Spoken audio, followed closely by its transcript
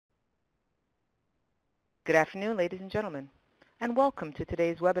Good afternoon, ladies and gentlemen, and welcome to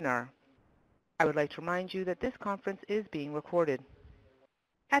today's webinar. I would like to remind you that this conference is being recorded.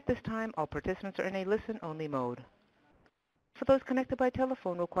 At this time, all participants are in a listen-only mode. For those connected by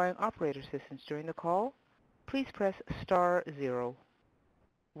telephone requiring operator assistance during the call, please press *0.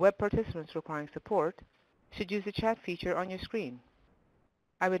 Web participants requiring support should use the chat feature on your screen.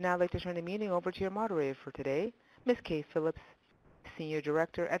 I would now like to turn the meeting over to your moderator for today, Ms. Kay Phillips, Senior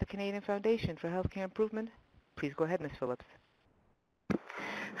Director at the Canadian Foundation for Healthcare Improvement. Please go ahead, Ms. Phillips.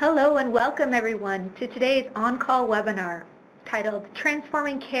 Hello and welcome everyone to today's on-call webinar titled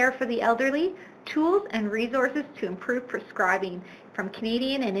Transforming Care for the Elderly, Tools and Resources to Improve Prescribing from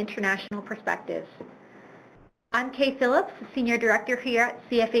Canadian and International Perspectives. I'm Kay Phillips, Senior Director here at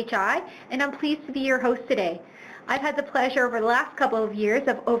CFHI, and I'm pleased to be your host today. I've had the pleasure over the last couple of years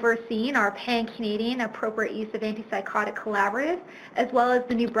of overseeing our Pan-Canadian Appropriate Use of Antipsychotic Collaborative, as well as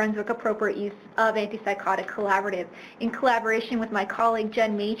the New Brunswick Appropriate Use of Antipsychotic Collaborative, in collaboration with my colleague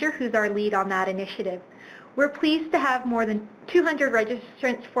Jen Major, who's our lead on that initiative. We're pleased to have more than 200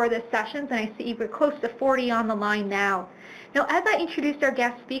 registrants for this session, and I see we're close to 40 on the line now. Now, as I introduced our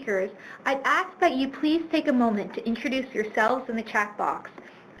guest speakers, I'd ask that you please take a moment to introduce yourselves in the chat box,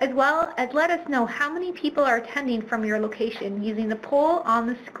 as well as let us know how many people are attending from your location using the poll on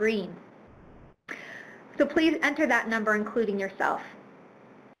the screen. So please enter that number, including yourself.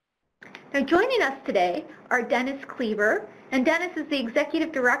 Now, joining us today are Dennis Cleaver, and Dennis is the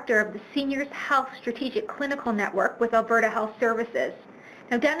Executive Director of the Seniors Health Strategic Clinical Network with Alberta Health Services.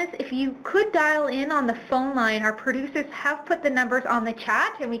 Now, Dennis, if you could dial in on the phone line, our producers have put the numbers on the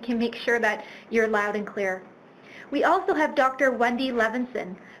chat, and we can make sure that you're loud and clear. We also have Dr. Wendy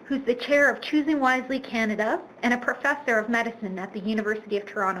Levinson, who's the Chair of Choosing Wisely Canada and a Professor of Medicine at the University of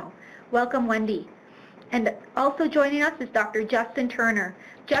Toronto. Welcome, Wendy. And also joining us is Dr. Justin Turner.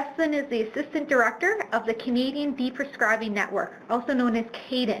 Justin is the Assistant Director of the Canadian Prescribing Network, also known as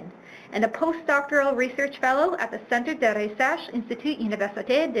CADEN, and a postdoctoral research fellow at the Centre de Recherche Institut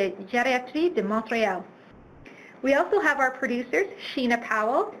Universitaire de Gériatrie de Montréal. We also have our producers, Sheena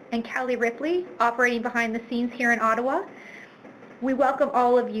Powell and Kelly Ripley, operating behind the scenes here in Ottawa. We welcome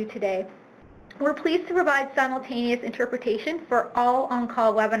all of you today. We're pleased to provide simultaneous interpretation for all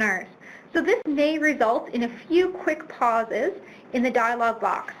on-call webinars. So this may result in a few quick pauses in the dialog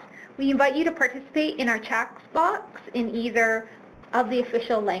box. We invite you to participate in our chat box in either of the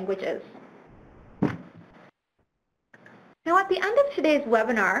official languages. Now, at the end of today's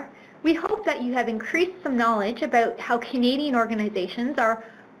webinar, we hope that you have increased some knowledge about how Canadian organizations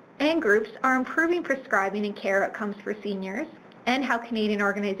and groups are improving prescribing and care outcomes for seniors, and how Canadian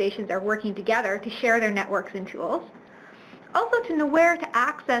organizations are working together to share their networks and tools. Also to know where to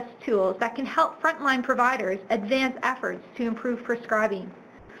access tools that can help frontline providers advance efforts to improve prescribing.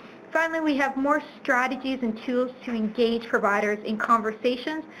 Finally, we have more strategies and tools to engage providers in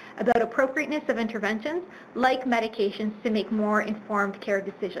conversations about appropriateness of interventions like medications to make more informed care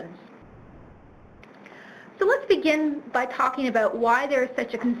decisions. So let's begin by talking about why there is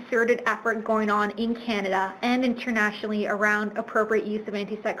such a concerted effort going on in Canada and internationally around appropriate use of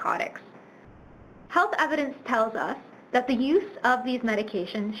antipsychotics. Health evidence tells us that the use of these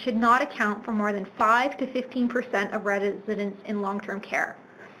medications should not account for more than 5 to 15% of residents in long-term care,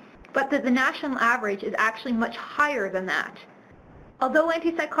 but that the national average is actually much higher than that. Although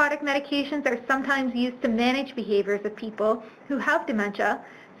antipsychotic medications are sometimes used to manage behaviors of people who have dementia,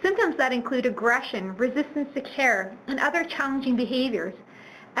 symptoms that include aggression, resistance to care, and other challenging behaviors,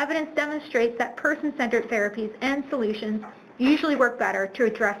 evidence demonstrates that person-centered therapies and solutions usually work better to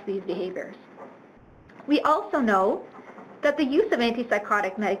address these behaviors. We also know that the use of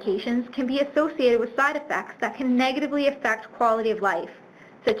antipsychotic medications can be associated with side effects that can negatively affect quality of life,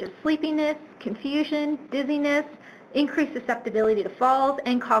 such as sleepiness, confusion, dizziness, increased susceptibility to falls,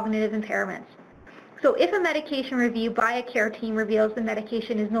 and cognitive impairments. So if a medication review by a care team reveals the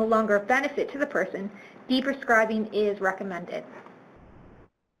medication is no longer of benefit to the person, deprescribing is recommended.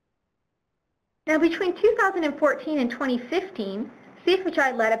 Now, between 2014 and 2015,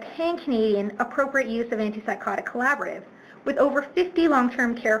 CFHI led a Pan-Canadian Appropriate Use of Antipsychotic Collaborative with over 50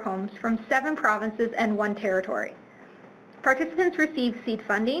 long-term care homes from 7 provinces and 1 territory. Participants received seed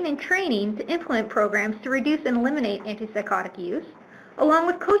funding and training to implement programs to reduce and eliminate antipsychotic use, along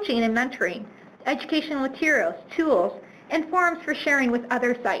with coaching and mentoring, educational materials, tools, and forums for sharing with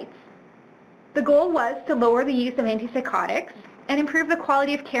other sites. The goal was to lower the use of antipsychotics and improve the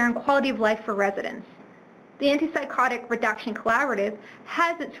quality of care and quality of life for residents. The Antipsychotic Reduction Collaborative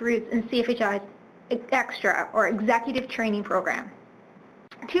has its roots in CFHI's EXTRA, or Executive Training Program.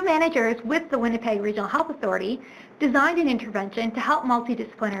 Two managers with the Winnipeg Regional Health Authority designed an intervention to help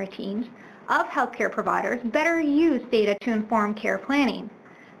multidisciplinary teams of healthcare providers better use data to inform care planning.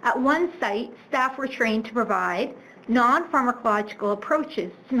 At one site, staff were trained to provide non-pharmacological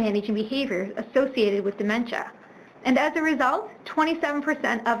approaches to managing behaviors associated with dementia. And as a result,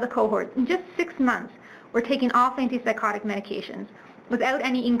 27% of the cohort in just 6 months were taking off antipsychotic medications without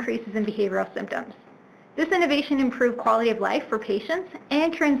any increases in behavioral symptoms. This innovation improved quality of life for patients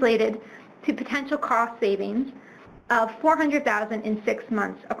and translated to potential cost savings of $400,000 in 6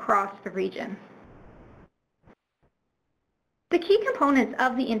 months across the region. The key components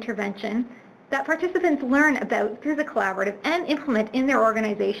of the intervention that participants learn about through the collaborative and implement in their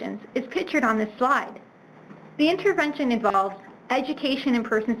organizations is pictured on this slide. The intervention involves education and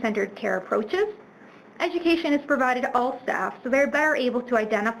person-centered care approaches. Education is provided to all staff so they're better able to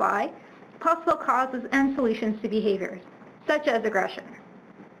identify possible causes and solutions to behaviors, such as aggression.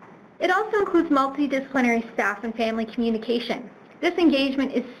 It also includes multidisciplinary staff and family communication. This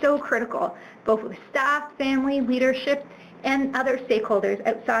engagement is so critical, both with staff, family, leadership, and other stakeholders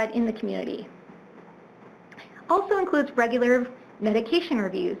outside in the community. Also includes regular medication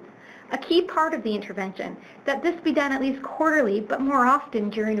reviews, a key part of the intervention, that this be done at least quarterly, but more often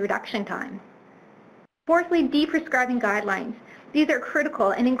during reduction time. Fourthly, deprescribing guidelines. These are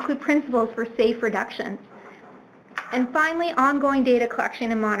critical and include principles for safe reductions. And finally, ongoing data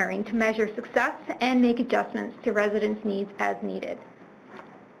collection and monitoring to measure success and make adjustments to residents' needs as needed.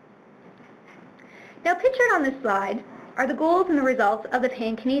 Now, pictured on this slide are the goals and the results of the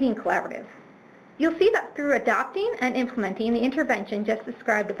Pan-Canadian Collaborative. You'll see that through adopting and implementing the intervention just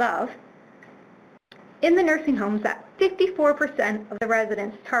described above, in the nursing homes, that 54% of the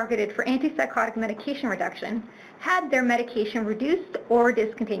residents targeted for antipsychotic medication reduction had their medication reduced or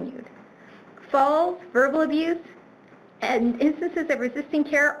discontinued. Falls, verbal abuse, and instances of resisting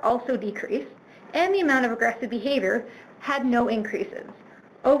care also decreased, and the amount of aggressive behavior had no increases.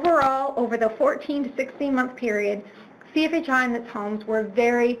 Overall, over the 14 to 16 month period, CFHI and its homes were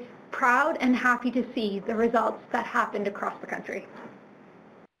very proud and happy to see the results that happened across the country.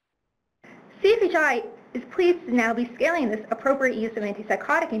 CFHI is pleased to now be scaling this appropriate use of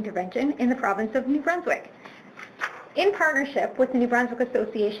antipsychotic intervention in the province of New Brunswick. In partnership with the New Brunswick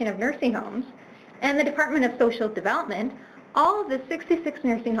Association of Nursing Homes and the Department of Social Development, all of the 66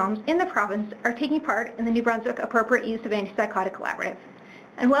 nursing homes in the province are taking part in the New Brunswick Appropriate Use of Antipsychotic Collaborative.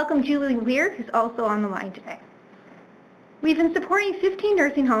 And welcome Julie Weir, who's also on the line today. We've been supporting 15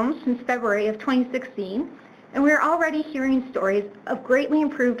 nursing homes since February of 2016, and we're already hearing stories of greatly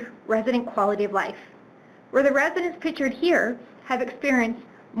improved resident quality of life, where the residents pictured here have experienced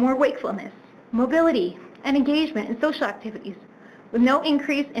more wakefulness, mobility, and engagement in social activities, with no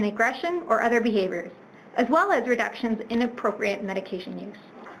increase in aggression or other behaviors, as well as reductions in inappropriate medication use.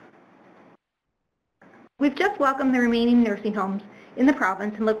 We've just welcomed the remaining nursing homes in the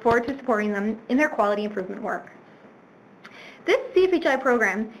province and look forward to supporting them in their quality improvement work. This CFHI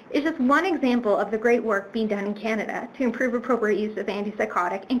program is just one example of the great work being done in Canada to improve appropriate use of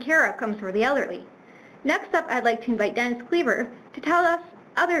antipsychotic and care outcomes for the elderly. Next up, I'd like to invite Dennis Cleaver to tell us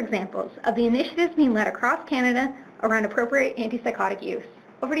other examples of the initiatives being led across Canada around appropriate antipsychotic use.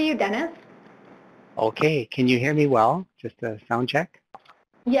 Over to you, Dennis. Okay, can you hear me well? Just a sound check?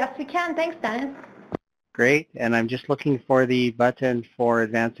 Yes, we can. Thanks, Dennis. Great, and I'm just looking for the button for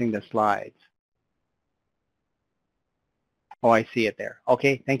advancing the slides. Oh, I see it there.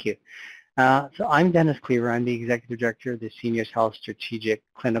 Okay, thank you. So I'm Dennis Cleaver. I'm the Executive Director of the Seniors Health Strategic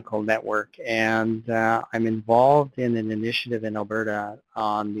Clinical Network, and I'm involved in an initiative in Alberta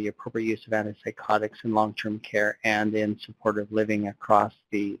on the appropriate use of antipsychotics in long-term care and in supportive living across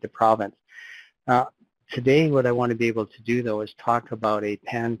the province. Today, what I want to be able to do, though, is talk about a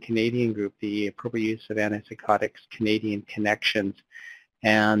pan-Canadian group, the Appropriate Use of Antipsychotics Canadian Connections,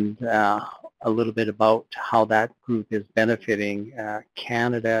 and a little bit about how that group is benefiting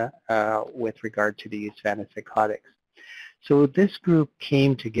Canada with regard to the use of antipsychotics. So this group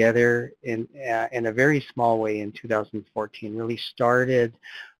came together in a very small way in 2014, really started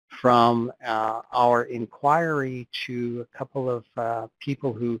from our inquiry to a couple of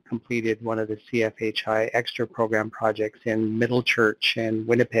people who completed one of the CFHI extra program projects in Middlechurch and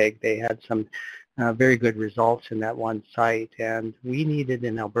Winnipeg. They had some very good results in that one site, and we needed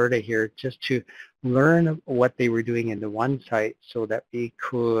in Alberta here just to learn what they were doing in the one site so that we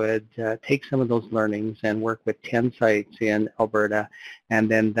could take some of those learnings and work with 10 sites in Alberta, and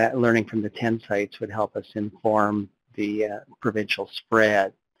then that learning from the 10 sites would help us inform the provincial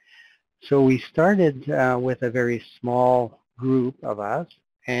spread. So we started with a very small group of us,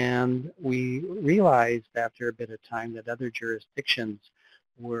 and we realized after a bit of time that other jurisdictions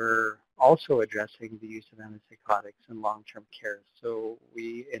were also addressing the use of antipsychotics in long-term care. So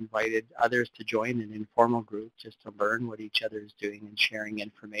we invited others to join an informal group just to learn what each other is doing and sharing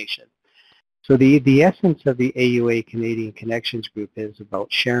information. So the essence of the AUA Canadian Connections Group is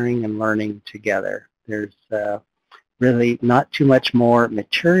about sharing and learning together. There's really not too much more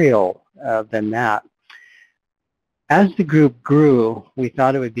material than that. As the group grew, we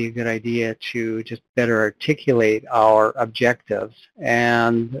thought it would be a good idea to just better articulate our objectives.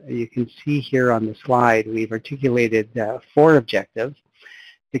 And you can see here on the slide, we've articulated 4 objectives.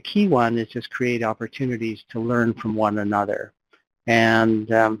 The key one is just create opportunities to learn from one another.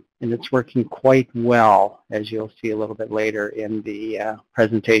 And it's working quite well, as you'll see a little bit later in the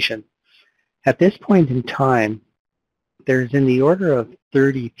presentation. At this point in time, there's in the order of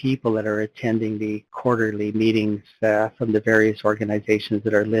 30 people that are attending the quarterly meetings from the various organizations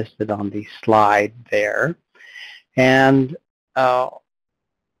that are listed on the slide there. And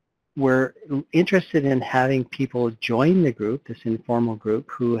we're interested in having people join the group, this informal group,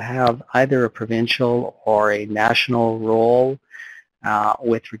 who have either a provincial or a national role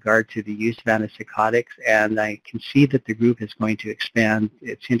with regard to the use of antipsychotics, and I can see that the group is going to expand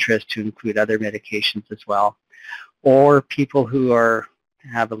its interest to include other medications as well, or people who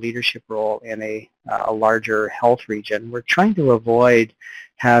have a leadership role in a larger health region. We're trying to avoid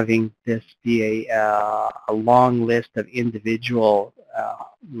having this be a long list of individual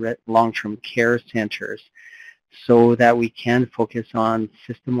long-term care centers, so that we can focus on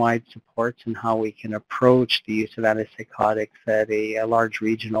system-wide supports and how we can approach the use of antipsychotics at a large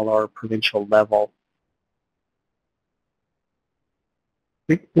regional or provincial level.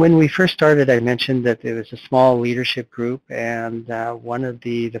 When we first started, I mentioned that there was a small leadership group, and one of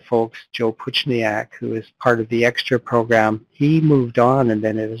the folks, Joe Puchniak, who is part of the Extra program, he moved on, and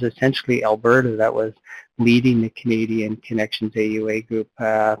then it was essentially Alberta that was leading the Canadian Connections AUA group,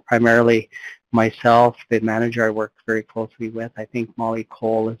 primarily myself, the manager I work very closely with. I think Molly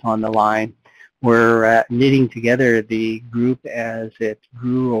Cole is on the line. We're knitting together the group as it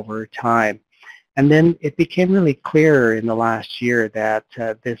grew over time. And then it became really clear in the last year that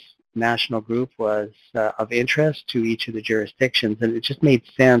this national group was of interest to each of the jurisdictions, and it just made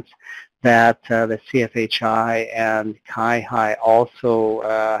sense that the CFHI and CIHI also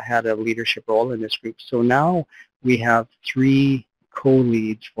had a leadership role in this group. So now we have 3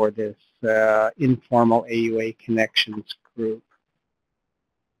 co-leads for this informal AUA Connections group.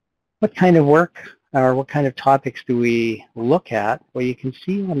 What kind of work or what kind of topics do we look at? Well, you can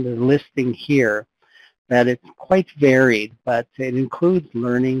see on the listing here that it's quite varied, but it includes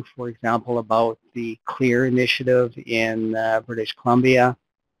learning, for example, about the CLEAR initiative in British Columbia.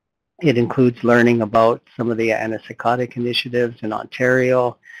 It includes learning about some of the antipsychotic initiatives in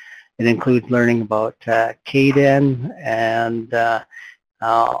Ontario. It includes learning about CADEN and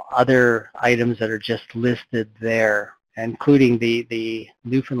other items that are just listed there, including the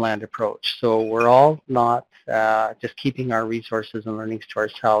Newfoundland approach. So we're all not just keeping our resources and learnings to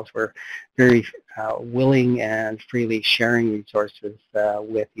ourselves. We're very willing and freely sharing resources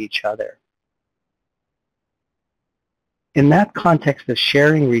with each other. In that context of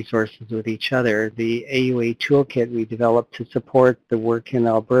sharing resources with each other, the AUA toolkit we developed to support the work in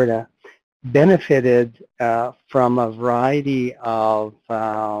Alberta benefited from a variety of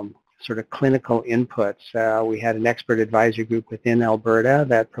sort of clinical inputs. We had an expert advisory group within Alberta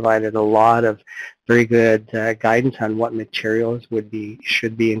that provided a lot of very good guidance on what materials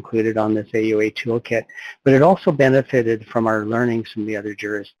should be included on this AUA toolkit, but it also benefited from our learnings from the other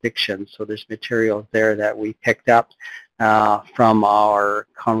jurisdictions. So there's materials there that we picked up from our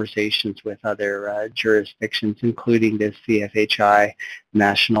conversations with other jurisdictions, including this CFHI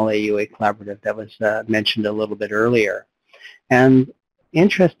National AUA Collaborative that was mentioned a little bit earlier. And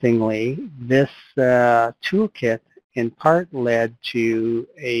interestingly, this toolkit in part led to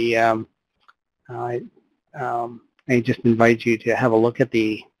I just invite you to have a look at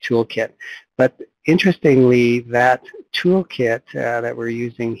the toolkit. But interestingly, that toolkit that we're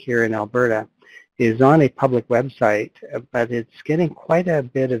using here in Alberta is on a public website, but it's getting quite a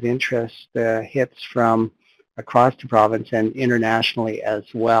bit of interest, hits from across the province and internationally as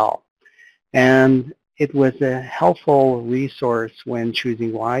well. And it was a helpful resource when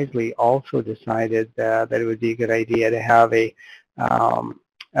Choosing Wisely also decided that it would be a good idea to have a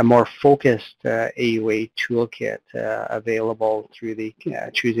more focused AUA toolkit available through the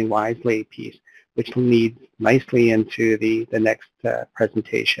Choosing Wisely piece, which leads nicely into the next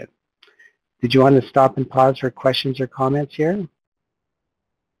presentation. Did you want to stop and pause for questions or comments here?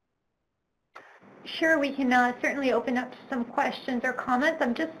 Sure, we can certainly open up to some questions or comments.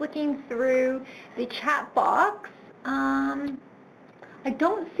 I'm just looking through the chat box. I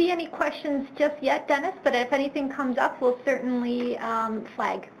don't see any questions just yet, Dennis, but if anything comes up, we'll certainly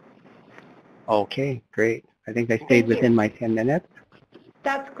flag. Okay, great. I think I stayed Thank within you. my 10 minutes.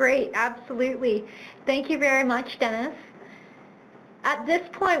 That's great, absolutely. Thank you very much, Dennis. At this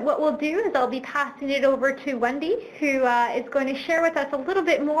point, what we'll do is I'll be passing it over to Wendy, who is going to share with us a little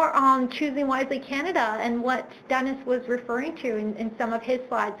bit more on Choosing Wisely Canada and what Dennis was referring to in some of his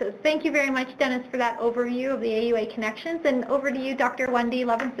slides. So thank you very much, Dennis, for that overview of the AUA connections. And over to you, Dr. Wendy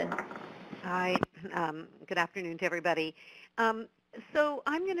Levinson. Hi, good afternoon to everybody. So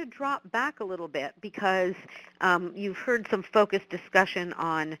I'm going to drop back a little bit because you've heard some focused discussion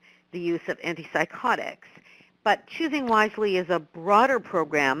on the use of antipsychotics. But Choosing Wisely is a broader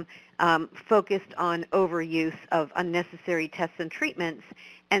program focused on overuse of unnecessary tests and treatments.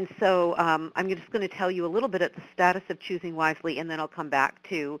 And so I'm just going to tell you a little bit at the status of Choosing Wisely, and then I'll come back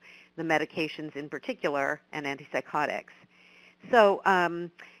to the medications in particular and antipsychotics. So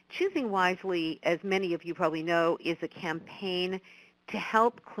Choosing Wisely, as many of you probably know, is a campaign to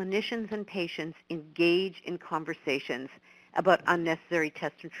help clinicians and patients engage in conversations about unnecessary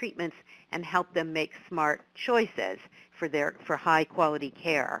tests and treatments and help them make smart choices for high-quality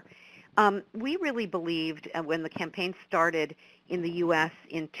care. We really believed when the campaign started in the U.S.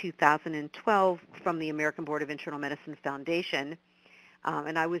 in 2012 from the American Board of Internal Medicine Foundation,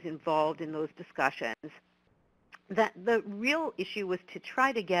 and I was involved in those discussions, that the real issue was to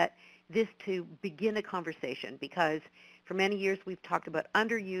try to get this to begin a conversation, because for many years we've talked about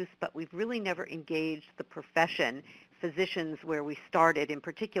underuse, but we've really never engaged the profession, physicians where we started in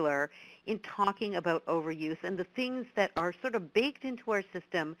particular, in talking about overuse and the things that are sort of baked into our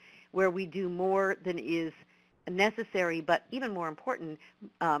system where we do more than is necessary, but even more important,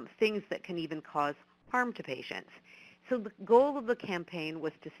 things that can even cause harm to patients. So the goal of the campaign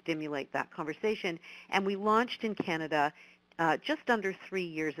was to stimulate that conversation, and we launched in Canada just under 3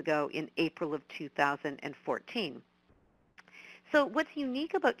 years ago in April of 2014. So what's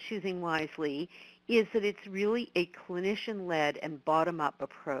unique about Choosing Wisely is that it's really a clinician-led and bottom-up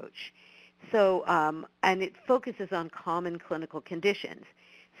approach. So, and it focuses on common clinical conditions.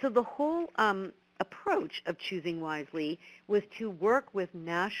 So the whole approach of Choosing Wisely was to work with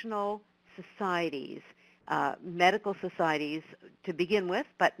national societies, medical societies to begin with,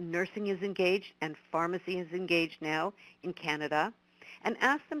 but nursing is engaged and pharmacy is engaged now in Canada, and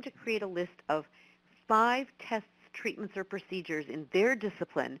ask them to create a list of 5 tests, treatments, or procedures in their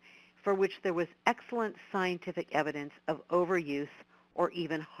discipline for which there was excellent scientific evidence of overuse or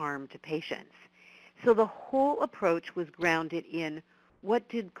even harm to patients. So the whole approach was grounded in what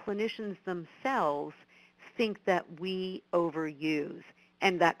did clinicians themselves think that we overuse,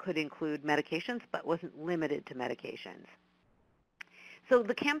 and that could include medications but wasn't limited to medications. So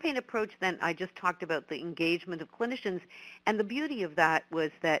the campaign approach then, I just talked about the engagement of clinicians, and the beauty of that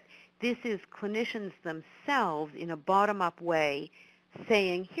was that this is clinicians themselves in a bottom-up way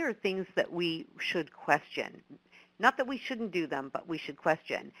saying, here are things that we should question. Not that we shouldn't do them, but we should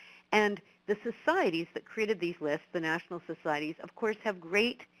question. And the societies that created these lists, the national societies, of course, have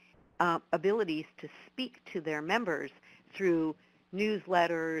great abilities to speak to their members through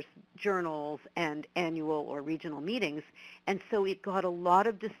newsletters, journals, and annual or regional meetings. And so it got a lot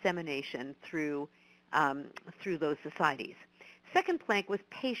of dissemination through those societies. Second plank was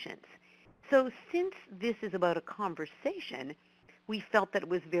patients. So since this is about a conversation, we felt that it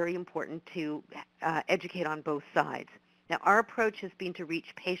was very important to educate on both sides. Now, our approach has been to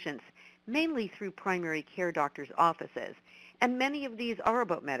reach patients mainly through primary care doctors' offices, and many of these are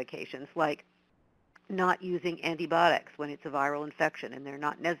about medications, like not using antibiotics when it's a viral infection and they're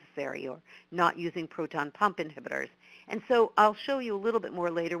not necessary, or not using proton pump inhibitors. And so I'll show you a little bit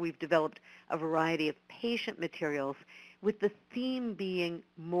more later. We've developed a variety of patient materials with the theme being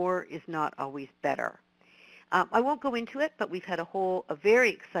more is not always better. I won't go into it, but we've had a very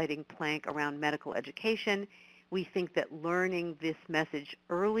exciting plank around medical education. We think that learning this message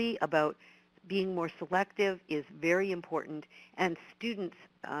early about being more selective is very important, and students,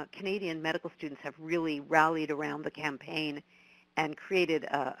 Canadian medical students, have really rallied around the campaign and created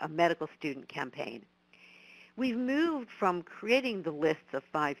a medical student campaign. We've moved from creating the lists of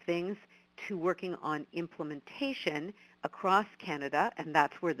 5 things to working on implementation across Canada, and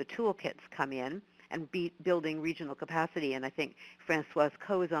that's where the toolkits come in, and building regional capacity. And I think Françoise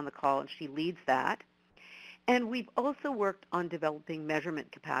Coe is on the call, and she leads that. And we've also worked on developing measurement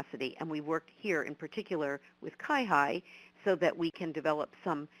capacity, and we worked here in particular with CIHI so that we can develop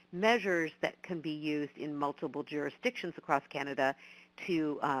some measures that can be used in multiple jurisdictions across Canada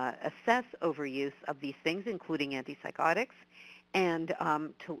to assess overuse of these things, including antipsychotics, and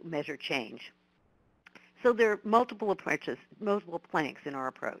to measure change. So there are multiple approaches, multiple planks in our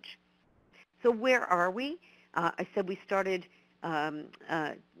approach. So where are we? I said we started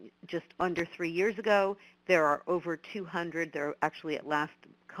just under 3 years ago. There are over 200. There are actually at last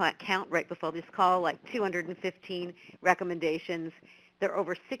count right before this call, like 215 recommendations. There are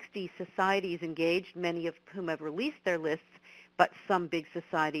over 60 societies engaged, many of whom have released their lists, but some big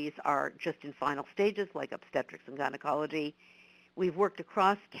societies are just in final stages, like obstetrics and gynecology. We've worked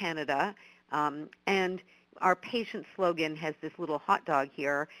across Canada, and our patient slogan has this little hot dog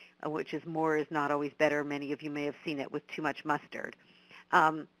here, which is "more is not always better." Many of you may have seen it with too much mustard.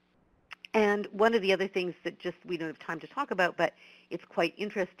 And one of the other things that just we don't have time to talk about, but it's quite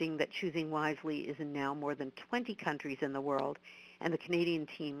interesting that Choosing Wisely is in now more than 20 countries in the world, and the Canadian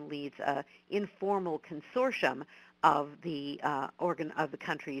team leads an informal consortium of the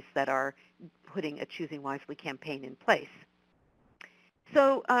countries that are putting a Choosing Wisely campaign in place.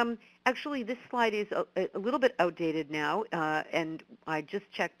 So actually this slide is a little bit outdated now, and I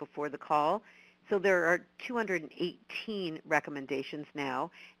just checked before the call. So there are 218 recommendations now,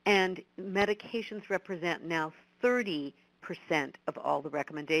 and medications represent now 30% of all the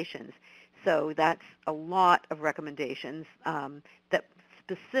recommendations. So that's a lot of recommendations that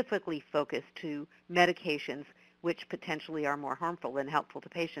specifically focus to medications which potentially are more harmful than helpful to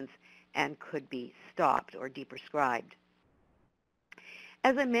patients and could be stopped or deprescribed.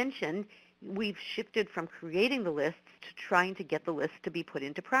 As I mentioned, we've shifted from creating the lists to trying to get the lists to be put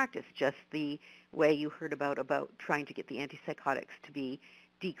into practice, just the way you heard about trying to get the antipsychotics to be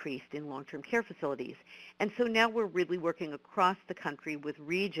decreased in long-term care facilities. And so now we're really working across the country with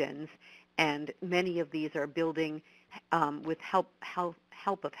regions, and many of these are building, with help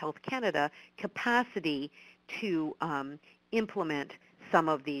of Health Canada, capacity to implement some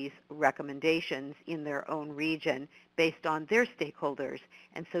of these recommendations in their own region based on their stakeholders.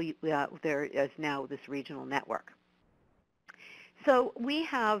 And so there is now this regional network. So we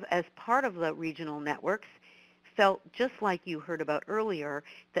have, as part of the regional networks, felt, just like you heard about earlier,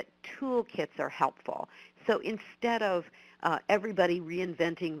 that toolkits are helpful. So instead of everybody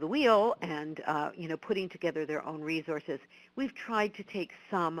reinventing the wheel and putting together their own resources, we've tried to take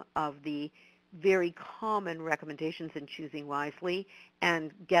some of the very common recommendations in Choosing Wisely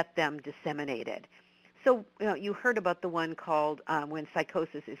and get them disseminated. So you heard about the one called When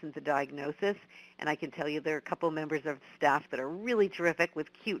Psychosis Isn't the Diagnosis, and I can tell you there are a couple members of staff that are really terrific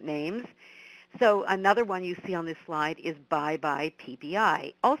with cute names. So another one you see on this slide is Bye Bye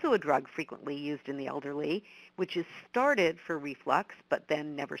PPI, also a drug frequently used in the elderly, which is started for reflux but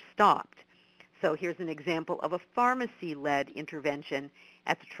then never stopped. So here's an example of a pharmacy-led intervention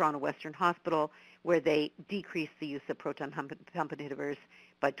at the Toronto Western Hospital where they decreased the use of proton pump inhibitors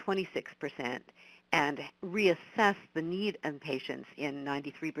by 26% and reassessed the need in patients in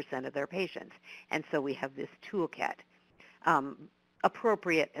 93% of their patients. And so we have this toolkit,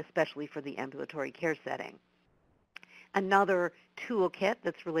 appropriate especially for the ambulatory care setting. Another toolkit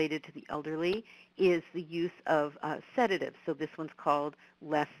that's related to the elderly is the use of sedatives. So this one's called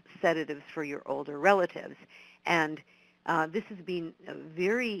Less Sedatives for Your Older Relatives. And this has been a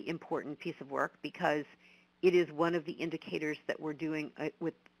very important piece of work because it is one of the indicators that we're doing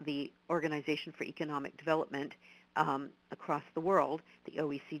with the Organization for Economic Development across the world, the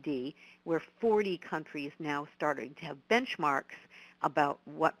OECD, where 40 countries now starting to have benchmarks about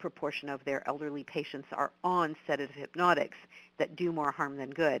what proportion of their elderly patients are on sedative hypnotics that do more harm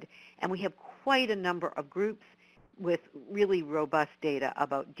than good. And we have quite a number of groups with really robust data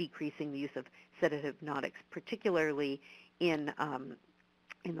about decreasing the use of sedative hypnotics, particularly in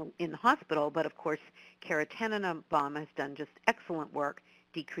the hospital, but of course Kara Tannenbaum has done just excellent work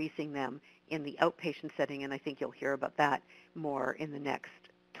decreasing them in the outpatient setting, and I think you'll hear about that more in the next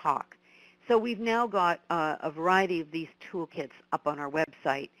talk. So we've now got a variety of these toolkits up on our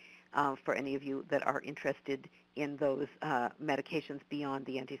website for any of you that are interested in those medications beyond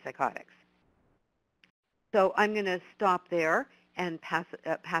the antipsychotics. So I'm going to stop there and pass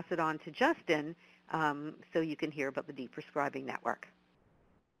it on to Justin so you can hear about the Prescribing network.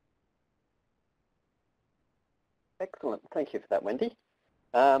 Excellent. Thank you for that, Wendy.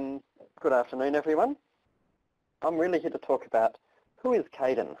 Good afternoon, everyone. I'm really here to talk about who is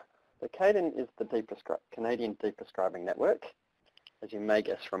CADEN. So CADEN is the Canadian Prescribing network. As you may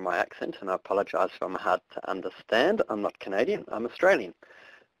guess from my accent, and I apologise if I'm hard to understand, I'm not Canadian, I'm Australian.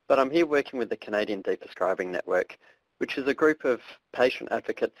 But I'm here working with the Canadian Prescribing network, which is a group of patient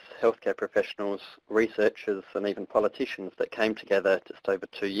advocates, healthcare professionals, researchers, and even politicians that came together just over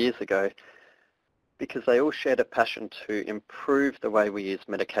 2 years ago because they all shared a passion to improve the way we use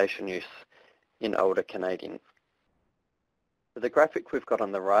medication use in older Canadians. So the graphic we've got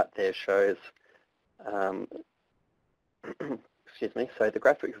on the right there shows excuse me, so the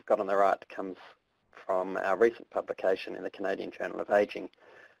graphic we've got on the right comes from our recent publication in the Canadian Journal of Aging,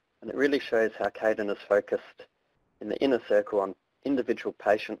 and it really shows how Caden is focused in the inner circle on individual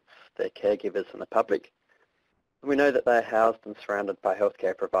patients, their caregivers and the public. And we know that they're housed and surrounded by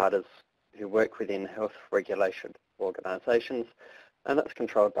healthcare providers who work within health regulation organisations, and that's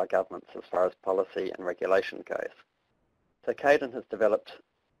controlled by governments as far as policy and regulation goes. So Caden has developed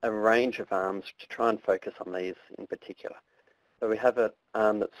a range of arms to try and focus on these in particular. So we have an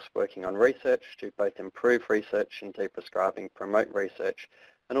arm that's working on research to both improve research in deprescribing, promote research,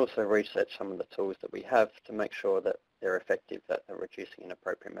 and also research some of the tools that we have to make sure that they're effective at reducing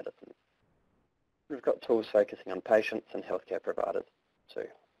inappropriate medicines. We've got tools focusing on patients and healthcare providers too.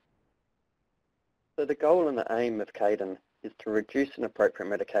 So the goal and the aim of Caden is to reduce inappropriate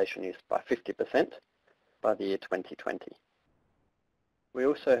medication use by 50% by the year 2020. We're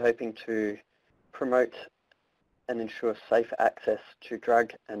also hoping to promote and ensure safe access to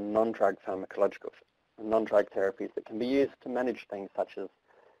drug and non-drug pharmacological and non-drug therapies that can be used to manage things such as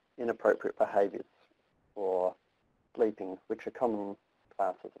inappropriate behaviours or sleeping, which are common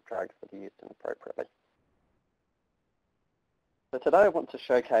classes of drugs that are used inappropriately. So today I want to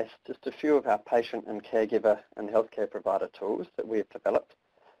showcase just a few of our patient and caregiver and healthcare provider tools that we have developed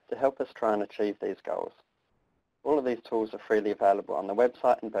to help us try and achieve these goals. All of these tools are freely available on the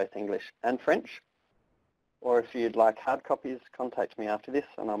website in both English and French, or if you'd like hard copies, contact me after this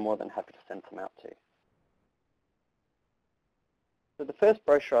and I'm more than happy to send them out to you. So the first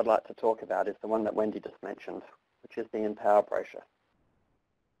brochure I'd like to talk about is the one that Wendy just mentioned, which is the Empower brochure.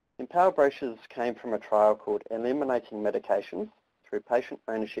 Empower brochures came from a trial called Eliminating Medications through Patient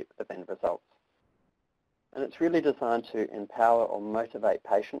Ownership of End Results. And it's really designed to empower or motivate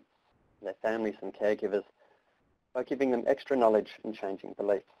patients, their families and caregivers by giving them extra knowledge and changing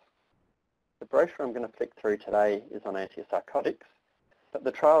beliefs. The brochure I'm going to flick through today is on antipsychotics, but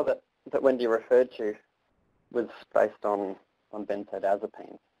the trial that Wendy referred to was based on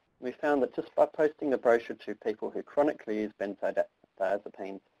benzodiazepines. We found that just by posting the brochure to people who chronically use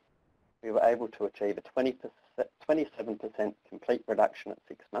benzodiazepines, we were able to achieve a 27% complete reduction at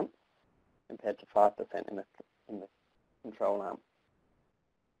 6 months compared to 5% in the control arm.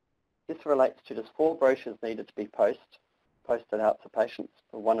 This relates to just 4 brochures needed to be posted out to patients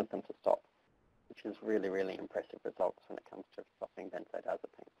for 1 of them to stop, which is really, really impressive results when it comes to stopping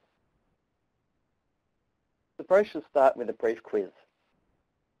benzodiazepines. The brochures start with a brief quiz,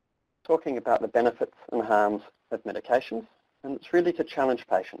 talking about the benefits and harms of medications, and it's really to challenge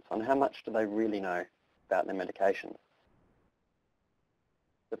patients on how much do they really know about their medications.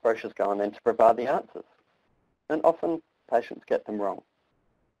 The brochures go on then to provide the answers, and often patients get them wrong.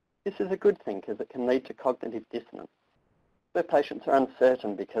 This is a good thing because it can lead to cognitive dissonance, where patients are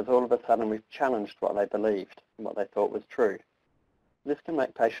uncertain because all of a sudden we've challenged what they believed and what they thought was true. This can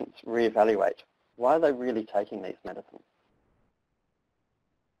make patients reevaluate, why are they really taking these medicines?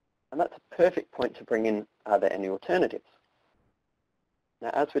 And that's a perfect point to bring in, are there any alternatives? Now,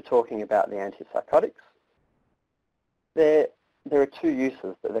 as we're talking about the antipsychotics, there are 2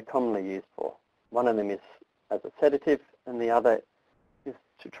 uses that they're commonly used for. One of them is as a sedative, and the other is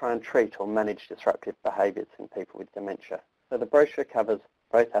to try and treat or manage disruptive behaviours in people with dementia. So the brochure covers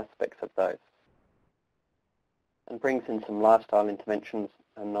both aspects of those and brings in some lifestyle interventions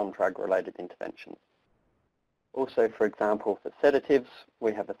and non-drug related interventions. Also, for example, for sedatives,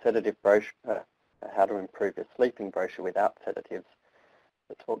 we have a sedative brochure, how to improve your sleeping brochure without sedatives,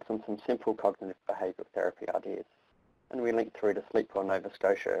 that talks on some simple cognitive behavioural therapy ideas. And we link through to Sleep for Nova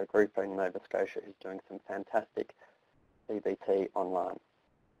Scotia, a group in Nova Scotia who's doing some fantastic CBT online.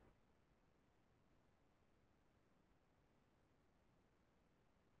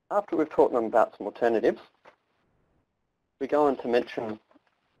 After we've taught them about some alternatives, we go on to mention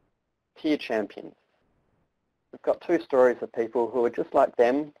peer champions. We've got 2 stories of people who are just like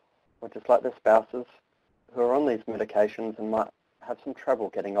them, or just like their spouses, who are on these medications and might have some trouble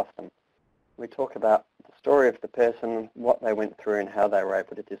getting off them. We talk about the story of the person, what they went through and how they were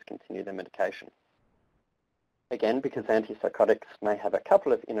able to discontinue their medication. Again, because antipsychotics may have a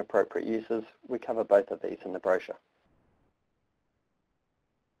couple of inappropriate uses, we cover both of these in the brochure.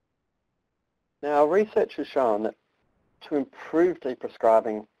 Now, our research has shown that to improve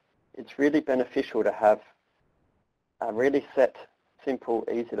deprescribing, it's really beneficial to have a really set, simple,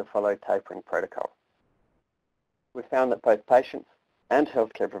 easy to follow tapering protocol. We found that both patients and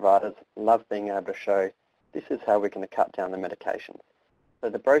healthcare providers love being able to show this is how we're going to cut down the medications. So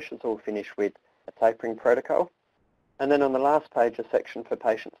the brochures all finish with a tapering protocol, and then on the last page a section for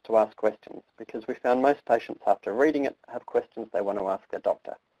patients to ask questions, because we found most patients after reading it have questions they want to ask their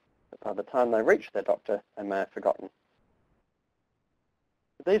doctor. But by the time they reach their doctor, they may have forgotten.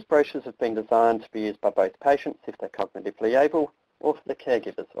 These brochures have been designed to be used by both patients if they're cognitively able, or for the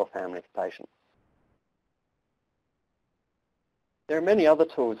caregivers or family of patients. There are many other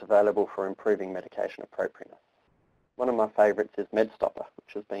tools available for improving medication appropriateness. One of my favourites is MedStopper,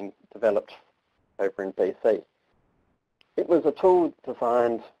 which has been developed over in BC. It was a tool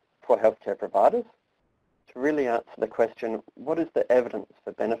designed for healthcare providers to really answer the question, what is the evidence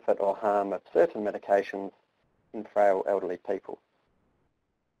for benefit or harm of certain medications in frail elderly people?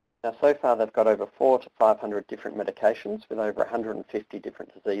 Now, so far they've got over 400 to 500 different medications with over 150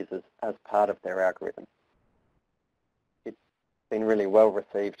 different diseases as part of their algorithm. It's been really well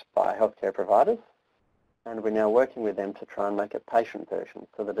received by healthcare providers, and we're now working with them to try and make a patient version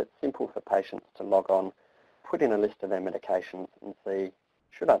so that it's simple for patients to log on, put in a list of their medications and see,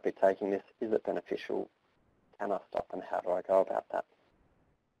 should I be taking this? Is it beneficial? Can I stop, and how do I go about that?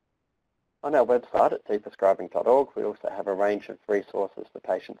 On our website at deprescribing.org, we also have a range of resources for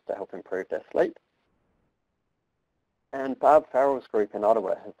patients to help improve their sleep. And Barb Farrell's group in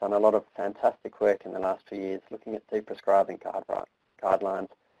Ottawa has done a lot of fantastic work in the last few years looking at deprescribing guidelines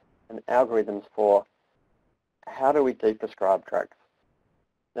and algorithms for how do we deprescribe drugs.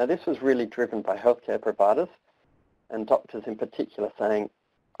 Now, this was really driven by healthcare providers and doctors in particular saying,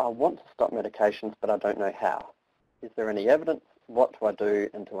 I want to stop medications, but I don't know how. Is there any evidence? What do I do,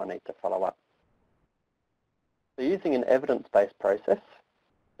 and do I need to follow up? So using an evidence-based process,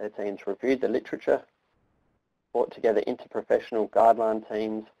 their teams reviewed the literature, brought together interprofessional guideline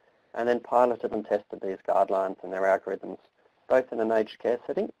teams, and then piloted and tested these guidelines and their algorithms, both in an aged care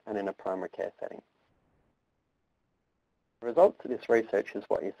setting and in a primary care setting. The results of this research is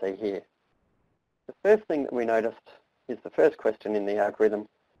what you see here. The first thing that we noticed is the first question in the algorithm,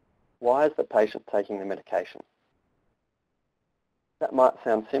 why is the patient taking the medication? That might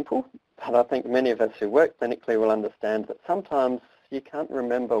sound simple, but I think many of us who work clinically will understand that sometimes you can't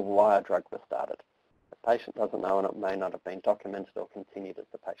remember why a drug was started. The patient doesn't know, and it may not have been documented or continued as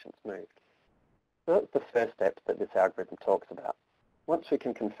the patient's moved. So that's the first step that this algorithm talks about. Once we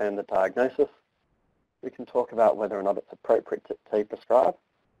can confirm the diagnosis, we can talk about whether or not it's appropriate to deprescribe,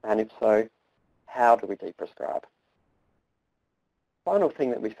 and if so, how do we deprescribe? Final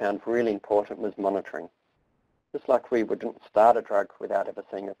thing that we found really important was monitoring. Just like we wouldn't start a drug without ever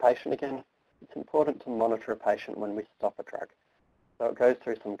seeing a patient again, it's important to monitor a patient when we stop a drug. So it goes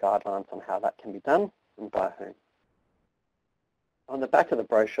through some guidelines on how that can be done and by whom. On the back of the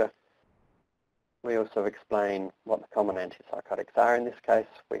brochure, we also explain what the common antipsychotics are in this case.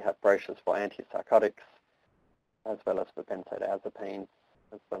 We have brochures for antipsychotics, as well as for benzodiazepines,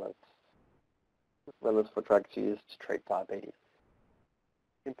 as well as for drugs used to treat diabetes.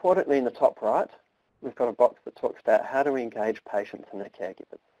 Importantly, in the top right, we've got a box that talks about how do we engage patients and their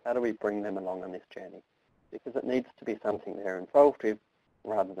caregivers? How do we bring them along on this journey? Because it needs to be something they're involved with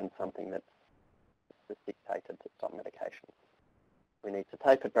rather than something that's dictated to stop medications. We need to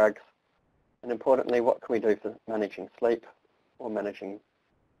taper drugs, and importantly, what can we do for managing sleep or managing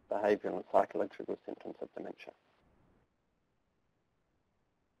behavioural and psychological symptoms of dementia?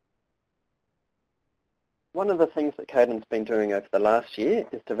 One of the things that Caden's been doing over the last year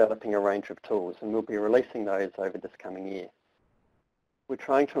is developing a range of tools, and we'll be releasing those over this coming year. We're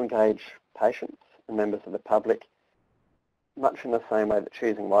trying to engage patients and members of the public much in the same way that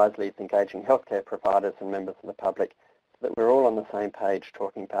Choosing Wisely is engaging healthcare providers and members of the public, so that we're all on the same page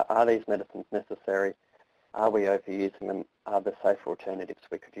talking about, are these medicines necessary? Are we overusing them? Are there safer alternatives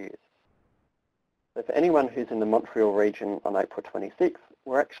we could use? So for anyone who's in the Montreal region on April 26th,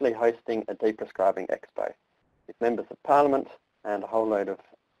 we're actually hosting a deprescribing expo with members of Parliament and a whole load of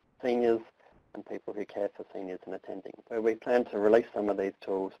seniors and people who care for seniors and attending, where we plan to release some of these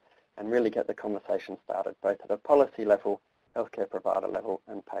tools and really get the conversation started both at a policy level, healthcare provider level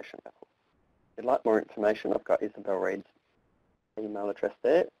and patient level. If you'd like more information, I've got Isabel Reid's email address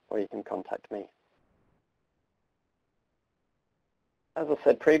there, or you can contact me. As I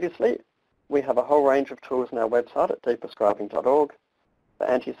said previously, we have a whole range of tools on our website at deprescribing.org for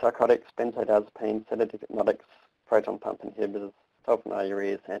antipsychotics, benzodiazepines, sedative hypnotics, proton pump inhibitors,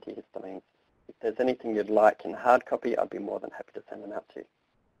 sulfonylureas, antihistamines. If there's anything you'd like in hard copy, I'd be more than happy to send them out to you.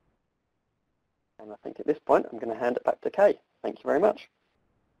 And I think at this point, I'm going to hand it back to Kay. Thank you very much.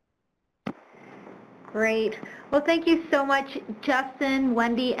 Great. Well, thank you so much, Justin,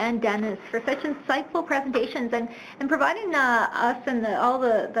 Wendy, and Dennis, for such insightful presentations and providing us and all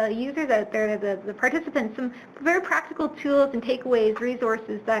the users out there, the participants, some very practical tools and takeaways,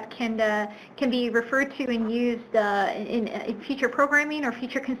 resources that can be referred to and used in future programming or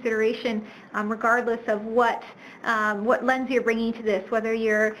future consideration, regardless of what lens you're bringing to this, whether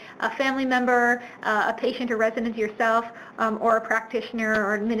you're a family member, a patient or resident yourself, or a practitioner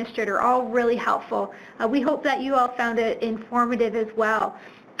or administrator, all really helpful. We hope that you all found it informative as well.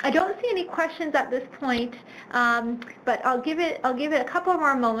 I don't see any questions at this point, but I'll give it a couple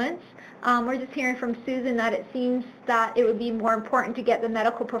more moments. We're just hearing from Susan that it seems that it would be more important to get the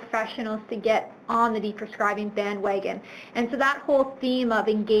medical professionals to get on the deprescribing bandwagon. And so that whole theme of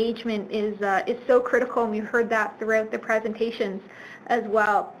engagement is so critical, and we heard that throughout the presentations as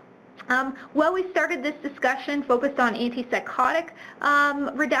well. Well, we started this discussion focused on antipsychotic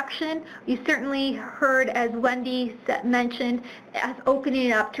reduction. You certainly heard, as Wendy mentioned, as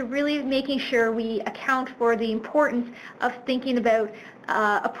opening up to really making sure we account for the importance of thinking about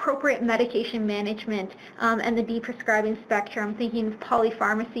appropriate medication management and the deprescribing spectrum, thinking of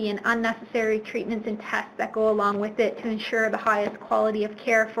polypharmacy and unnecessary treatments and tests that go along with it to ensure the highest quality of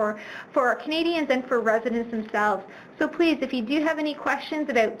care for our Canadians and for residents themselves. So please, if you do have any questions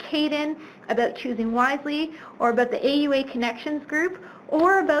about CADIN, about Choosing Wisely, or about the AUA Connections group,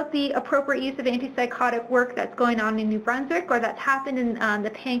 or about the appropriate use of antipsychotic work that's going on in New Brunswick or that's happened in the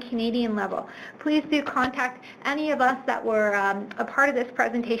pan-Canadian level, please do contact any of us that were a part of this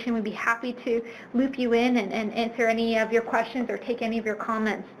presentation. We'd be happy to loop you in and answer any of your questions or take any of your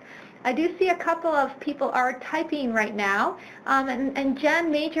comments. I do see a couple of people are typing right now, and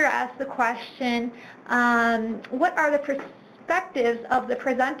Jen Major asked the question, what are the perspectives of the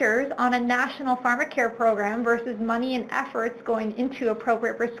presenters on a national pharmacare program versus money and efforts going into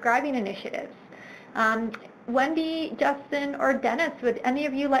appropriate prescribing initiatives? Wendy, Justin, or Dennis, would any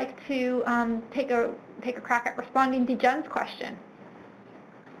of you like to take a crack at responding to Jen's question?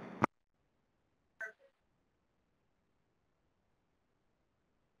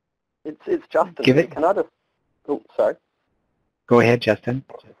 It's Justin. Give it. Can I just? Oh, sorry. Go ahead, Justin.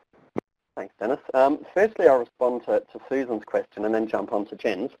 Thanks, Dennis. Firstly, I'll respond to Susan's question and then jump on to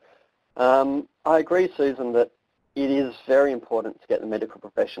Jen's. I agree, Susan, that it is very important to get the medical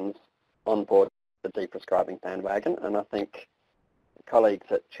professions on board the deprescribing bandwagon, and I think colleagues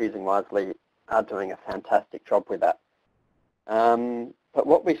at Choosing Wisely are doing a fantastic job with that. But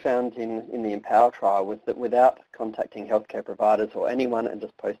what we found in the Empower trial was that without contacting healthcare providers or anyone and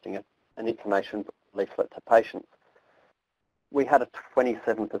just posting an information leaflet to patients, we had a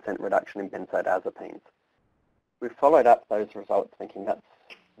 27% reduction in benzodiazepines. We followed up those results thinking that's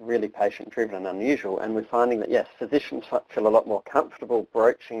really patient-driven and unusual, and we're finding that, yes, physicians feel a lot more comfortable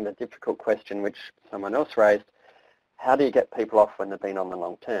broaching the difficult question which someone else raised: how do you get people off when they've been on the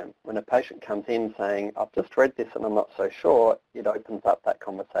long term? When a patient comes in saying, I've just read this and I'm not so sure, it opens up that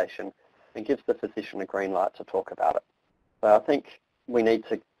conversation and gives the physician a green light to talk about it. So I think we need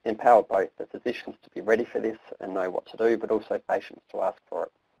to empower both the physicians to be ready for this and know what to do, but also patients to ask for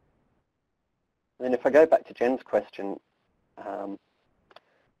it. And then if I go back to Jen's question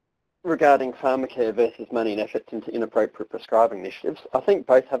regarding pharmacare versus money and efforts into inappropriate prescribing initiatives, I think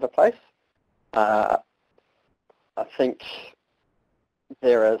both have a place. I think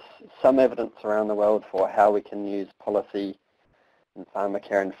there is some evidence around the world for how we can use policy and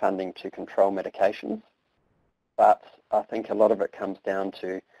pharmacare and funding to control medications, but I think a lot of it comes down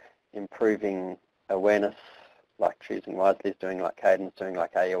to improving awareness, like Choosing Wisely is doing, like CADIN is doing,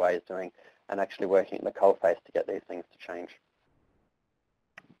 like AUA is doing, and actually working at the coalface to get these things to change.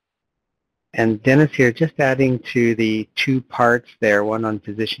 And Dennis here, just adding to the two parts there, one on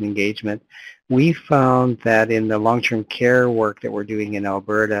physician engagement. We found that in the long-term care work that we're doing in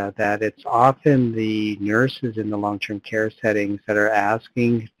Alberta, that it's often the nurses in the long-term care settings that are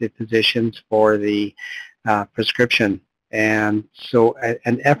asking the physicians for the prescription. And so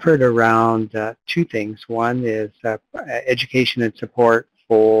an effort around two things. One is education and support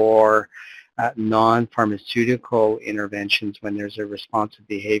for non-pharmaceutical interventions when there's a responsive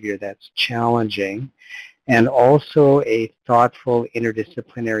behavior that's challenging, and also a thoughtful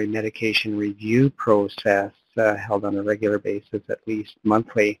interdisciplinary medication review process held on a regular basis, at least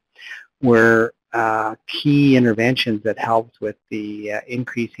monthly, where key interventions that helped with the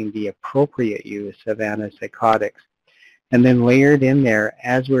increasing the appropriate use of antipsychotics. And then layered in there,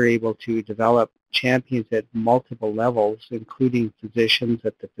 as we're able to develop champions at multiple levels, including physicians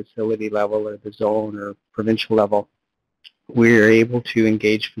at the facility level or the zone or provincial level, we were able to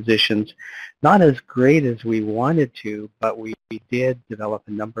engage physicians, not as great as we wanted to, but we did develop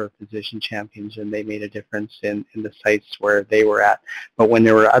a number of physician champions, and they made a difference in the sites where they were at. But when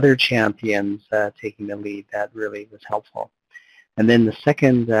there were other champions taking the lead, that really was helpful. And then the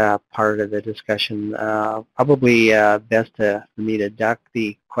second part of the discussion, probably best for me to duck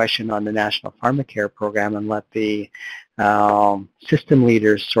the question on the National Pharmacare Program and let the system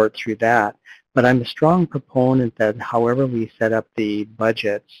leaders sort through that. But I'm a strong proponent that however we set up the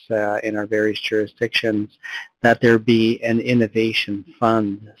budgets in our various jurisdictions, that there be an innovation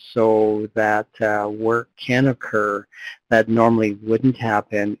fund so that work can occur that normally wouldn't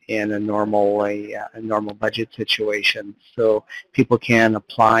happen in a normal budget situation. So people can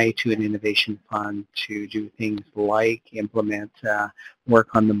apply to an innovation fund to do things like implement work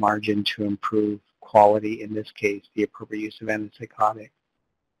on the margin to improve quality, in this case, the appropriate use of antipsychotics.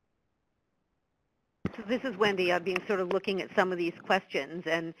 So this is Wendy. I've been sort of looking at some of these questions,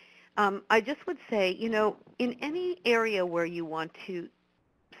 and I just would say, you know, in any area where you want to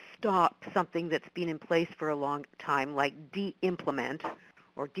stop something that's been in place for a long time, like de-implement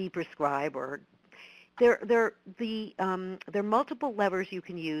or de-prescribe, or there are multiple levers you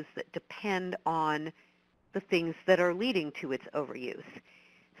can use that depend on the things that are leading to its overuse.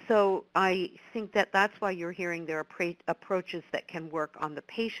 So I think that that's why you're hearing there are approaches that can work on the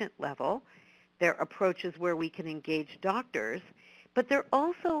patient level. There are approaches where we can engage doctors, but there are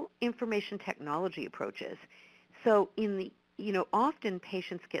also information technology approaches. So often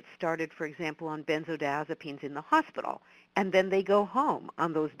patients get started, for example, on benzodiazepines in the hospital, and then they go home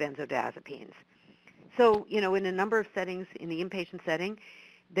on those benzodiazepines. So, in a number of settings, in the inpatient setting,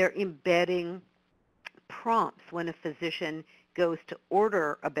 they're embedding prompts when a physician goes to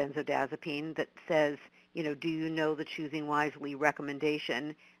order a benzodiazepine that says, do you know the Choosing Wisely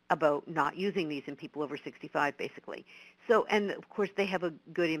recommendation about not using these in people over 65, basically. So, and of course, they have a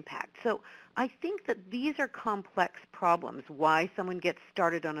good impact. So I think that these are complex problems, why someone gets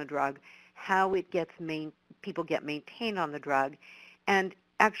started on a drug, how it gets people get maintained on the drug, and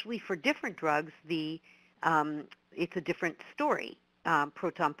actually for different drugs, it's a different story,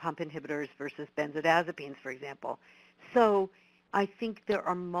 proton pump inhibitors versus benzodiazepines, for example. So I think there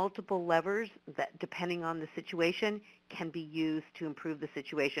are multiple levers that, depending on the situation, can be used to improve the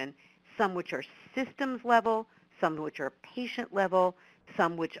situation, some which are systems level, some which are patient level,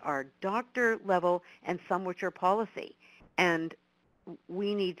 some which are doctor level, and some which are policy. And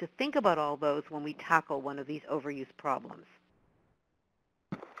we need to think about all those when we tackle one of these overuse problems.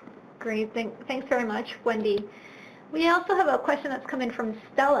 Great. Thanks very much, Wendy. We also have a question that's come in from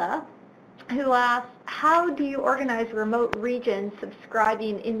Stella, who asks, how do you organize remote regions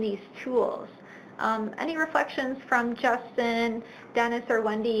subscribing in these tools? Any reflections from Justin, Dennis, or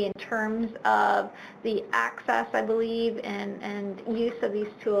Wendy in terms of the access, I believe, and use of these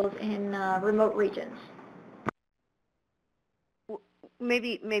tools in remote regions?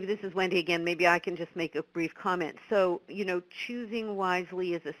 Maybe this is Wendy again. Maybe I can just make a brief comment. So, Choosing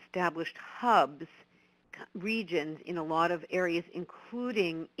Wisely has established hubs, regions in a lot of areas,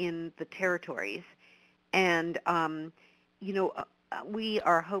 including in the territories. And, we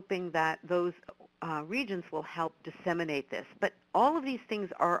are hoping that those regions will help disseminate this. But all of these things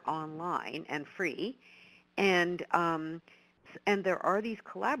are online and free. And there are these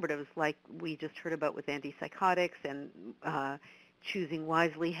collaboratives like we just heard about with antipsychotics, and Choosing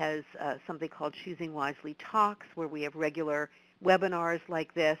Wisely has something called Choosing Wisely Talks, where we have regular webinars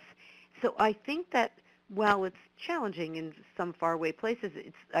like this. So I think that while it's challenging in some faraway places,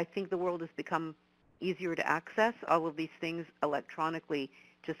 I think the world has become easier to access all of these things electronically,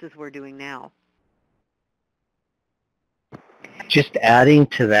 just as we're doing now. Just adding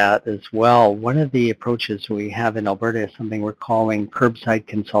to that as well, one of the approaches we have in Alberta is something we're calling curbside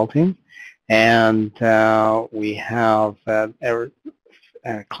consulting. And we have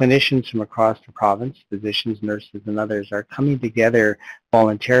clinicians from across the province, physicians, nurses, and others are coming together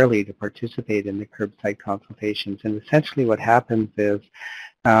voluntarily to participate in the curbside consultations. And essentially what happens is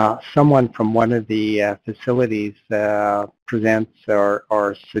someone from one of the facilities presents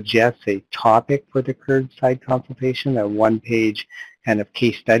or suggests a topic for the curbside consultation. A one-page kind of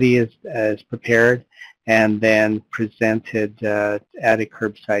case study is prepared and then presented at a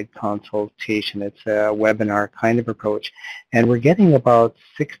curbside consultation. It's a webinar kind of approach. And we're getting about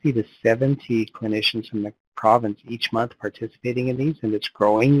 60 to 70 clinicians from the province each month participating in these, and it's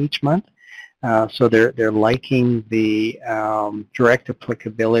growing each month. So they're liking the direct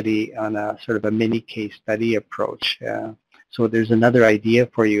applicability on a sort of a mini case study approach. So there's another idea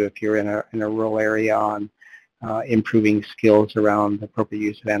for you if you're in a rural area on improving skills around appropriate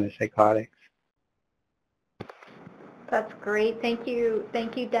use of antipsychotics. That's great. Thank you,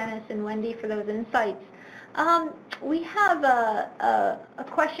 Dennis and Wendy, for those insights. We have a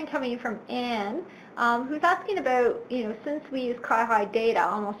question coming from Anne, who's asking about, since we use CIHI data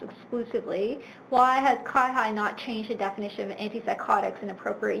almost exclusively, why has CIHI not changed the definition of antipsychotics and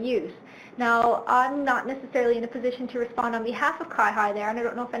appropriate use? Now, I'm not necessarily in a position to respond on behalf of CIHI there, and I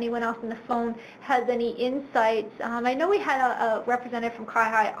don't know if anyone else on the phone has any insights. I know we had a representative from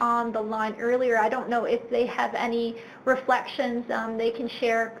CIHI on the line earlier. I don't know if they have any reflections they can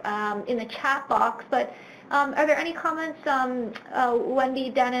share in the chat box, but are there any comments, Wendy,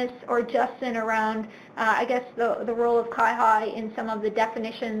 Dennis, or Justin, around, I guess, the role of CIHI in some of the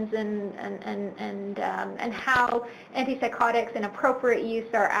definitions and how antipsychotics and appropriate use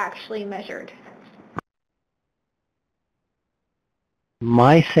are actually measured?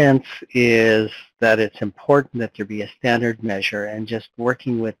 My sense is that it's important that there be a standard measure, and just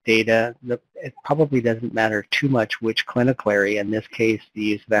working with data, it probably doesn't matter too much which clinical area, in this case the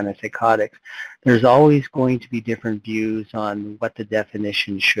use of antipsychotics. There's always going to be different views on what the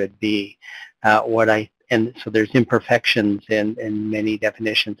definition should be. And so there's imperfections in many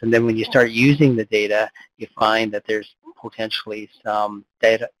definitions. And then when you start using the data, you find that there's potentially some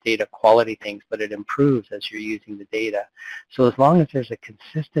data quality things, but it improves as you're using the data. So as long as there's a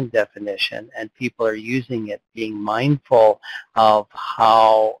consistent definition and people are using it, being mindful of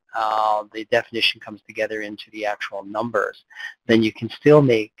how the definition comes together into the actual numbers, then you can still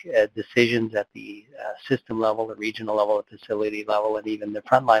make decisions at the system level, the regional level, the facility level, and even the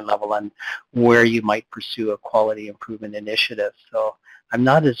frontline level on where you might pursue a quality improvement initiative. So I'm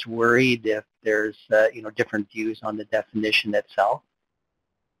not as worried if there's different views on the definition itself.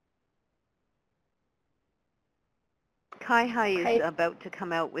 CIHI is about to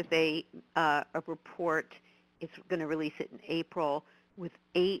come out with a report. It's going to release it in April with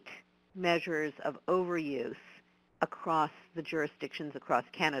 8 measures of overuse across the jurisdictions across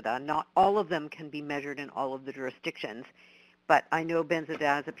Canada. Not all of them can be measured in all of the jurisdictions, but I know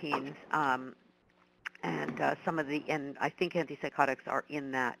benzodiazepines and I think antipsychotics are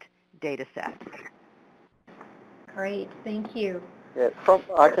in that data set. Great, thank you. Yeah,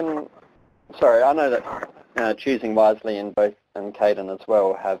 I know that Choosing Wisely and Caden as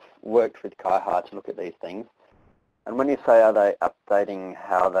well have worked with CIHI to look at these things. And when you say are they updating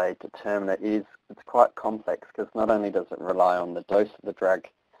how they determine it, it's quite complex, because not only does it rely on the dose of the drug,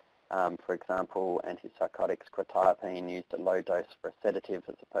 for example, antipsychotics, quetiapine used at low dose for a sedative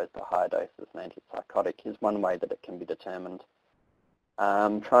as opposed to high dose as an antipsychotic is one way that it can be determined.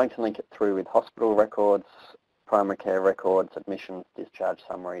 Trying to link it through with hospital records, primary care records, admissions, discharge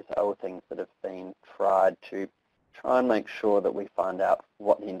summaries are all things that have been tried to try and make sure that we find out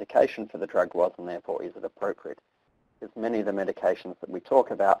what the indication for the drug was, and therefore is it appropriate. Because many of the medications that we talk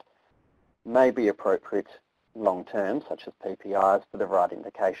about may be appropriate long-term, such as PPIs, for the right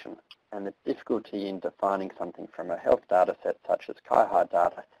indication. And the difficulty in defining something from a health data set such as CIHI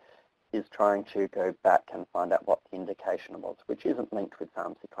data is trying to go back and find out what the indication was, which isn't linked with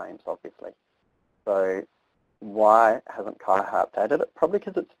pharmacy claims, obviously. So why hasn't CIHI updated it? Probably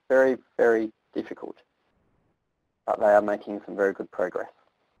because it's very, very difficult. But they are making some very good progress.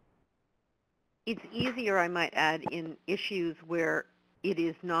 It's easier, I might add, in issues where it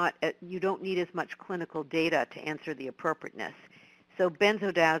is not, you don't need as much clinical data to answer the appropriateness. So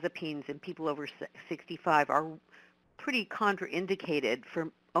benzodiazepines in people over 65 are pretty contraindicated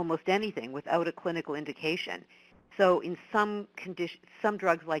for almost anything without a clinical indication. So in some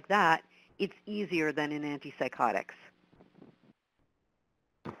drugs like that, it's easier than in antipsychotics.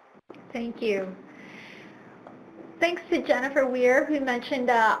 Thank you. Thanks to Jennifer Weir, who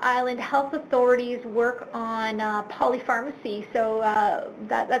mentioned Island Health Authority's work on polypharmacy. So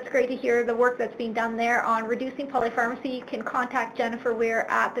that's great to hear the work that's being done there on reducing polypharmacy. You can contact Jennifer Weir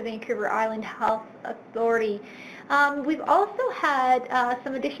at the Vancouver Island Health Authority. We've also had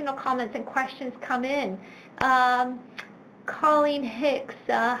some additional comments and questions come in. Colleen Hicks,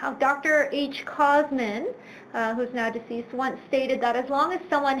 Dr. H. Cosman, who's now deceased, once stated that as long as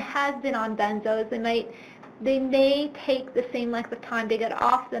someone has been on benzos, they may take the same length of time to get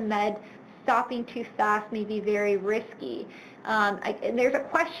off the med. Stopping too fast may be very risky. And there's a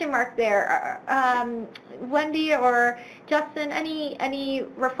question mark there. Wendy or Justin, any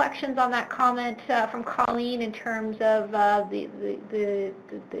reflections on that comment from Colleen in terms of the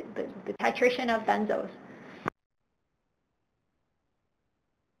titration of benzos?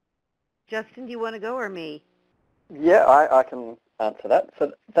 Justin, do you want to go or me? Yeah, I can answer that.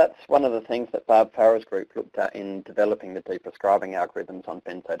 So that's one of the things that Barb Farrer's group looked at in developing the deprescribing algorithms on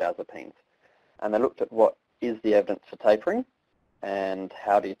benzodiazepines. And they looked at what is the evidence for tapering and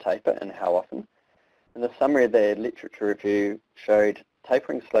how do you taper and how often. And the summary of their literature review showed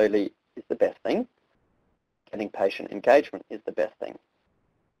tapering slowly is the best thing. Getting patient engagement is the best thing.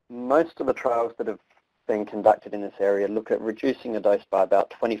 Most of the trials that have been conducted in this area look at reducing a dose by about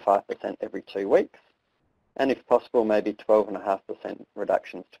 25% every 2 weeks, and if possible, maybe 12.5%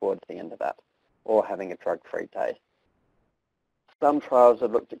 reductions towards the end of that, or having a drug-free day. Some trials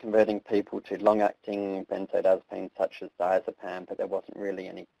have looked at converting people to long-acting benzodiazepines such as diazepam, but there wasn't really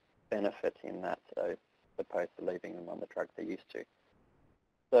any benefit in that, so as opposed to leaving them on the drugs they're used to.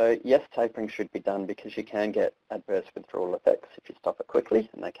 So yes, tapering should be done because you can get adverse withdrawal effects if you stop it quickly,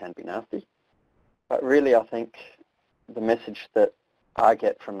 and they can be nasty. But really, I think the message that I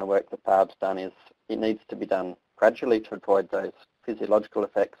get from the work that Barb's done is it needs to be done gradually to avoid those physiological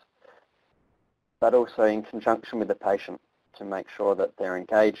effects, but also in conjunction with the patient to make sure that they're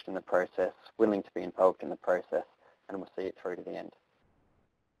engaged in the process, willing to be involved in the process, and will see it through to the end.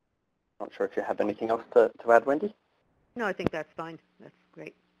 Not sure if you have anything else to add, Wendy? No, I think that's fine. That's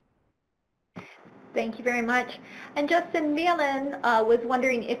great. Thank you very much. And Justin Nealon was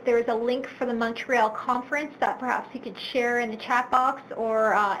wondering if there is a link for the Montreal conference that perhaps he could share in the chat box,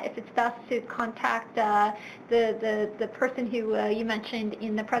 or if it's best to contact the person who you mentioned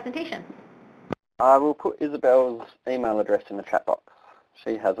in the presentation. I will put Isabel's email address in the chat box.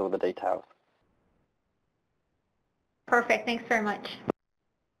 She has all the details. Perfect. Thanks very much.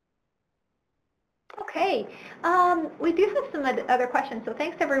 Okay, we do have some other questions, so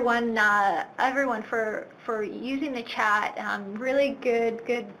thanks everyone for using the chat. Really good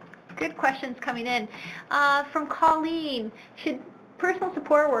questions coming in. From Colleen, should personal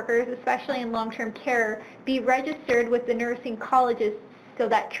support workers, especially in long-term care, be registered with the nursing colleges so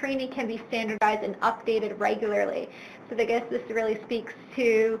that training can be standardized and updated regularly? So I guess this really speaks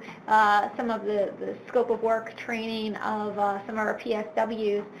to some of the scope of work training of some of our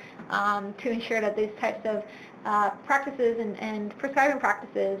PSWs to ensure that these types of practices and prescribing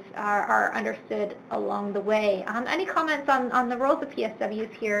practices are understood along the way. Any comments on the roles of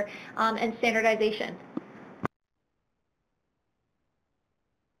PSWs here and standardization?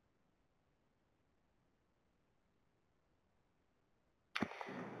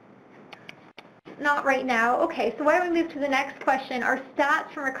 Not right now. Okay, so why don't we move to the next question. Are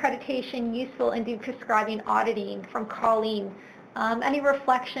stats from accreditation useful in prescribing auditing? From Colleen. Any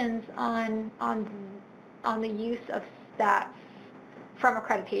reflections on the use of stats from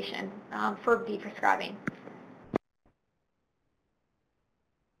accreditation for prescribing?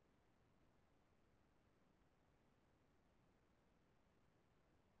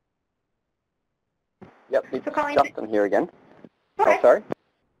 Yep, it's So Colleen, Justin here again. okay. Oh, sorry.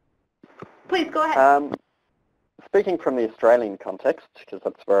 Please go ahead. Speaking from the Australian context, because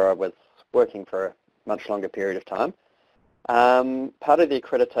that's where I was working for a much longer period of time, part of the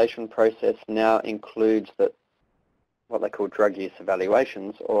accreditation process now includes that what they call drug use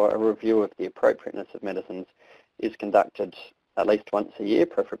evaluations, or a review of the appropriateness of medicines, is conducted at least once a year,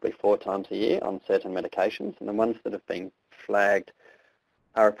 preferably 4 times a year on certain medications, and the ones that have been flagged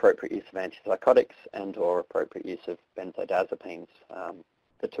are appropriate use of antipsychotics and or appropriate use of benzodiazepines.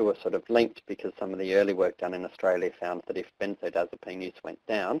 The two are sort of linked because some of the early work done in Australia found that if benzodiazepine use went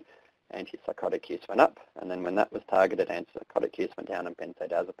down, antipsychotic use went up, and then when that was targeted, antipsychotic use went down and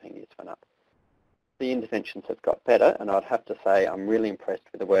benzodiazepine use went up. The interventions have got better, and I'd have to say I'm really impressed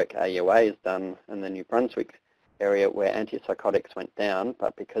with the work AUA has done in the New Brunswick area where antipsychotics went down,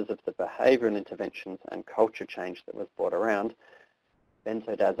 but because of the behavioural interventions and culture change that was brought around,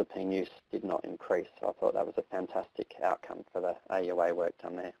 benzodiazepine use did not increase. So I thought that was a fantastic outcome for the AUA work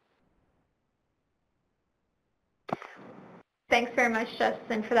done there. Thanks very much,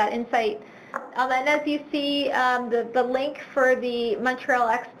 Justin, for that insight. And as you see, the link for the Montreal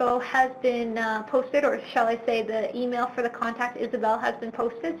Expo has been posted, or shall I say the email for the contact Isabel has been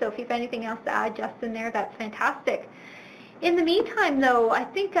posted. So if you have anything else to add, Justin, there, that's fantastic. In the meantime, though, I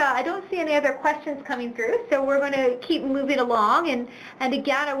think I don't see any other questions coming through, so we're going to keep moving along. And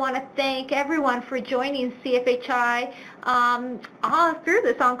again, I want to thank everyone for joining CFHI through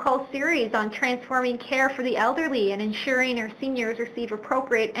this on-call series on transforming care for the elderly and ensuring our seniors receive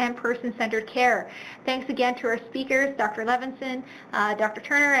appropriate and person-centered care. Thanks again to our speakers, Dr. Levinson, Dr.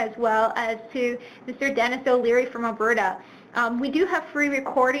 Turner, as well as to Mr. Dennis O'Leary from Alberta. We do have free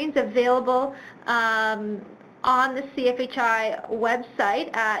recordings available on the CFHI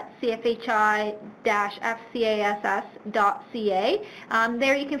website at cfhi-fcass.ca.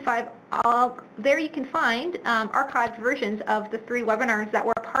 There you can find archived versions of the 3 webinars that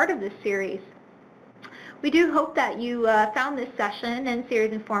were part of this series. We do hope that you found this session and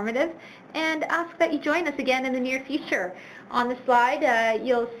series informative and ask that you join us again in the near future. On the slide,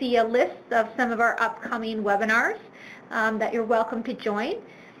 you'll see a list of some of our upcoming webinars that you're welcome to join.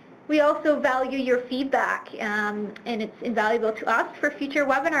 We also value your feedback, and it's invaluable to us for future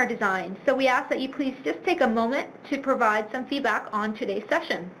webinar design. So we ask that you please just take a moment to provide some feedback on today's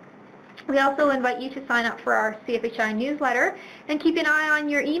session. We also invite you to sign up for our CFHI newsletter and keep an eye on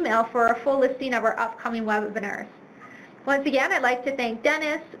your email for a full listing of our upcoming webinars. Once again, I'd like to thank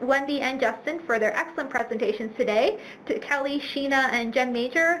Dennis, Wendy, and Justin for their excellent presentations today, to Kelly, Sheena, and Jen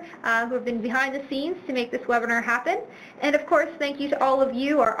Major, who have been behind the scenes to make this webinar happen. And of course, thank you to all of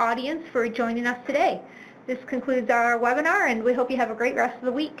you, our audience, for joining us today. This concludes our webinar, and we hope you have a great rest of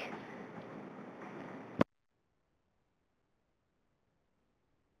the week.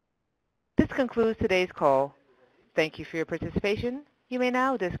 This concludes today's call. Thank you for your participation. You may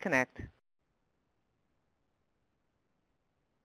now disconnect.